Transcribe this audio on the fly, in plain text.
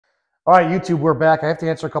All right, YouTube, we're back. I have to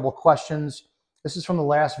answer a couple of questions. This is from the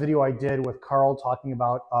last video I did with Carl talking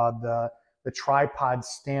about the tripod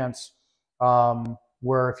stance,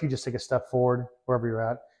 where if you just take a step forward, wherever you're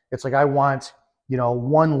at, it's like I want,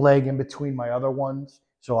 one leg in between my other ones.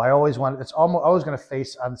 So I always want, it's always going to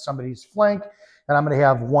face on somebody's flank, and I'm going to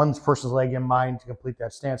have one person's leg in mind to complete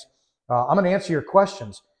that stance. I'm going to answer your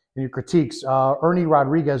questions and your critiques. Ernie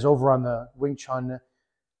Rodriguez over on the Wing Chun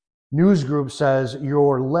news group says,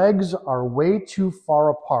 your legs are way too far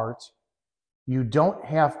apart. You don't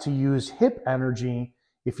have to use hip energy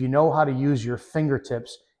if you know how to use your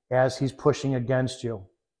fingertips as he's pushing against you.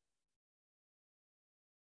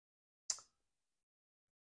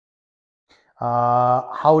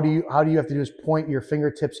 How do you have to do is point your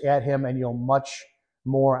fingertips at him, and you'll much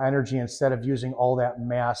more energy instead of using all that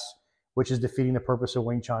mass, which is defeating the purpose of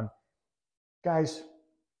Wing Chun. Guys,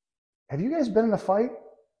 have you guys been in a fight?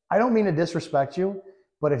 I don't mean to disrespect you,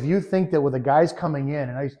 but if you think that with the guys coming in,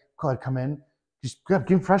 and I go ahead, come in, just give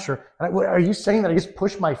him pressure. Are you saying that I just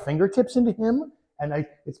push my fingertips into him and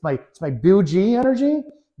it's my BULLSH energy?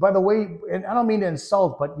 By the way, and I don't mean to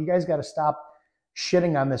insult, but you guys got to stop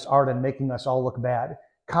shitting on this art and making us all look bad.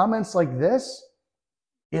 Comments like this,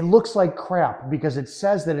 it looks like crap because it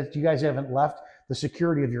says that you guys haven't left the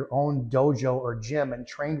security of your own dojo or gym and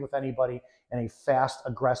trained with anybody in a fast,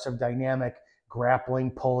 aggressive, dynamic, grappling,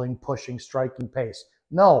 pulling, pushing, striking pace.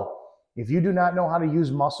 No, if you do not know how to use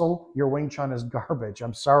muscle, your Wing Chun is garbage.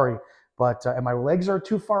 I'm sorry, but and my legs are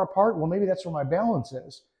too far apart. Well, maybe that's where my balance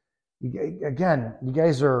is. Again, you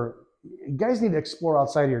guys need to explore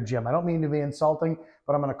outside of your gym. I don't mean to be insulting,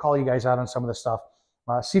 but I'm going to call you guys out on some of this stuff.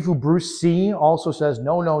 Sifu Bruce C also says,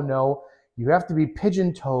 no. You have to be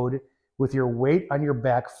pigeon-toed with your weight on your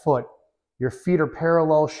back foot. Your feet are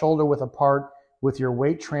parallel, shoulder width apart, with your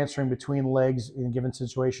weight transferring between legs in a given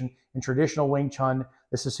situation. In traditional Wing Chun,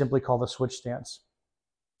 this is simply called a switch stance.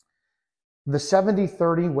 The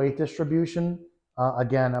 70-30 weight distribution,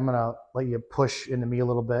 again, I'm going to let you push into me a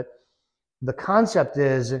little bit. The concept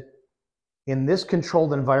is, in this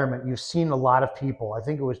controlled environment, you've seen a lot of people. I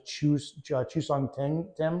think it was Chusong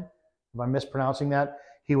Tim, if I'm mispronouncing that.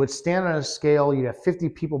 He would stand on a scale, you'd have 50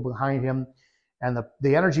 people behind him, and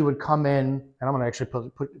the energy would come in, and I'm going to actually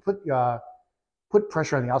put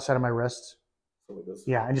pressure on the outside of my wrists.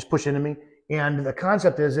 Yeah, and just push into me. And the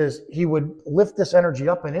concept is he would lift this energy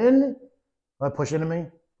up and in, push into me,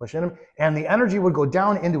 and the energy would go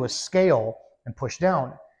down into a scale and push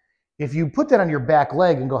down. If you put that on your back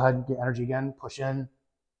leg and go ahead and get energy again, push in,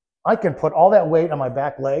 I can put all that weight on my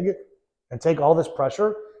back leg and take all this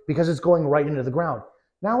pressure because it's going right into the ground.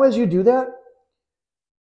 Now, as you do that,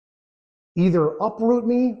 either uproot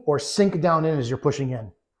me or sink down in as you're pushing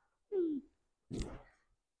in.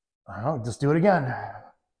 Just do it again.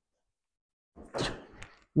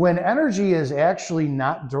 When energy is actually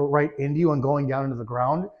not right into you and going down into the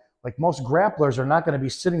ground, like most grapplers are not going to be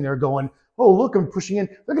sitting there going, oh, look, I'm pushing in.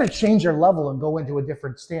 They're going to change their level and go into a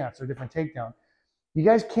different stance or different takedown. You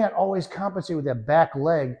guys can't always compensate with that back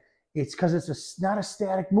leg. It's because it's not a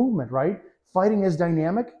static movement, right? Fighting is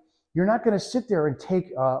dynamic. You're not going to sit there and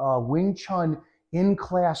take a Wing Chun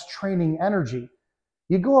in-class training energy.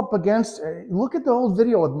 You go up against, look at the old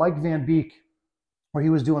video with Mike Van Beek where he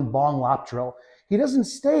was doing bong lop drill. He doesn't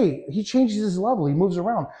stay. He changes his level. He moves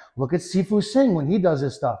around. Look at Sifu Singh when he does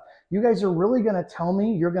his stuff. You guys are really going to tell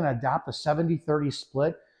me you're going to adopt a 70-30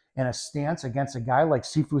 split and a stance against a guy like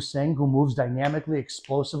Sifu Singh who moves dynamically,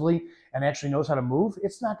 explosively, and actually knows how to move?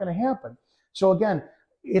 It's not going to happen. So again,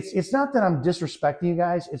 it's not that I'm disrespecting you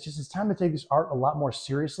guys. It's just it's time to take this art a lot more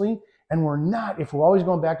seriously. And we're not, if we're always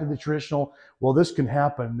going back to the traditional, well, this can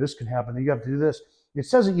happen, then you have to do this. It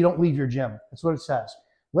says that you don't leave your gym. That's what it says.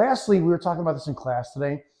 Lastly, we were talking about this in class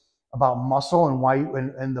today about muscle and why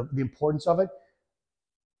and the importance of it.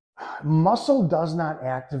 Muscle does not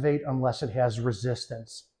activate unless it has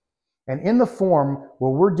resistance. And in the form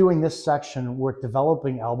where we're doing this section, we're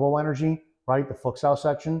developing elbow energy, right? The Fuxao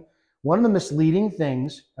section. One of the misleading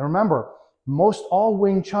things, and remember, most all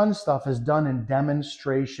Wing Chun stuff is done in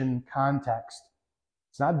demonstration context.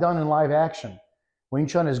 It's not done in live action. Wing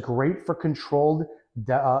Chun is great for controlled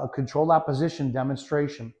opposition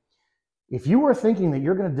demonstration. If you were thinking that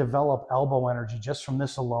you're going to develop elbow energy just from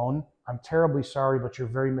this alone, I'm terribly sorry, but you're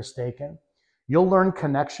very mistaken. You'll learn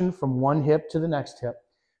connection from one hip to the next hip.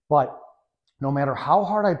 But no matter how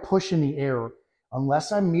hard I push in the air,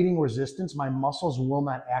 unless I'm meeting resistance, my muscles will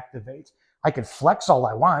not activate. I can flex all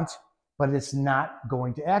I want, but it's not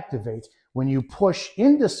going to activate. When you push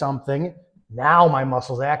into something, now my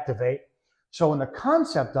muscles activate. So in the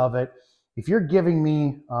concept of it, if you're giving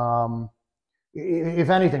me, if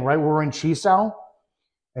anything, right, we're in Chi Sao,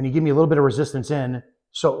 and you give me a little bit of resistance in,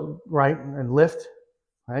 so, right, and lift,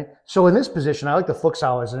 right? So in this position, I like the foot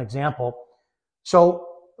style as an example. So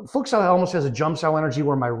foot style almost has a jump style energy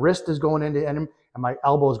where my wrist is going into him and my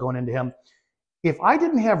elbow is going into him. If I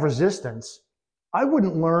didn't have resistance, I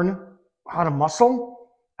wouldn't learn how to muscle,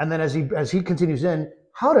 and then as he continues in,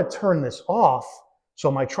 how to turn this off so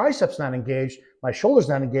my triceps not engaged, my shoulders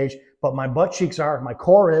not engaged, but my butt cheeks are, my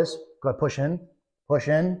core is. Go ahead, push in, push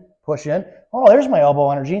in, push in. Oh, there's my elbow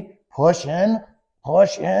energy. Push in,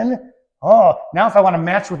 push in. Oh, now if I want to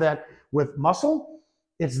match with that with muscle,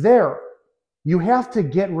 it's there. You have to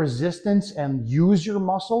get resistance and use your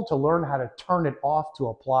muscle to learn how to turn it off to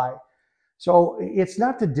apply. So it's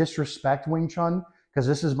not to disrespect Wing Chun, because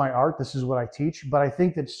this is my art, this is what I teach, but I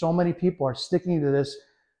think that so many people are sticking to this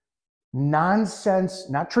nonsense,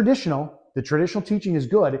 not traditional. The traditional teaching is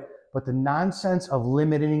good, but the nonsense of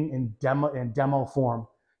limiting in demo form.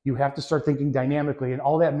 You have to start thinking dynamically, and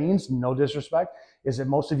all that means, no disrespect, is that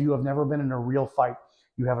most of you have never been in a real fight.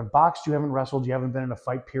 You haven't boxed, you haven't wrestled, you haven't been in a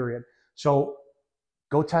fight, period. So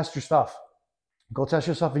go test your stuff. Go test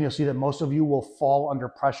your stuff, and you'll see that most of you will fall under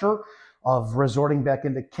pressure of resorting back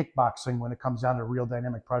into kickboxing when it comes down to real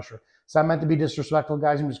dynamic pressure. It's not meant to be disrespectful,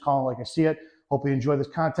 guys. I'm just calling it like I see it. Hope you enjoy this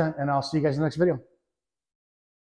content, and I'll see you guys in the next video.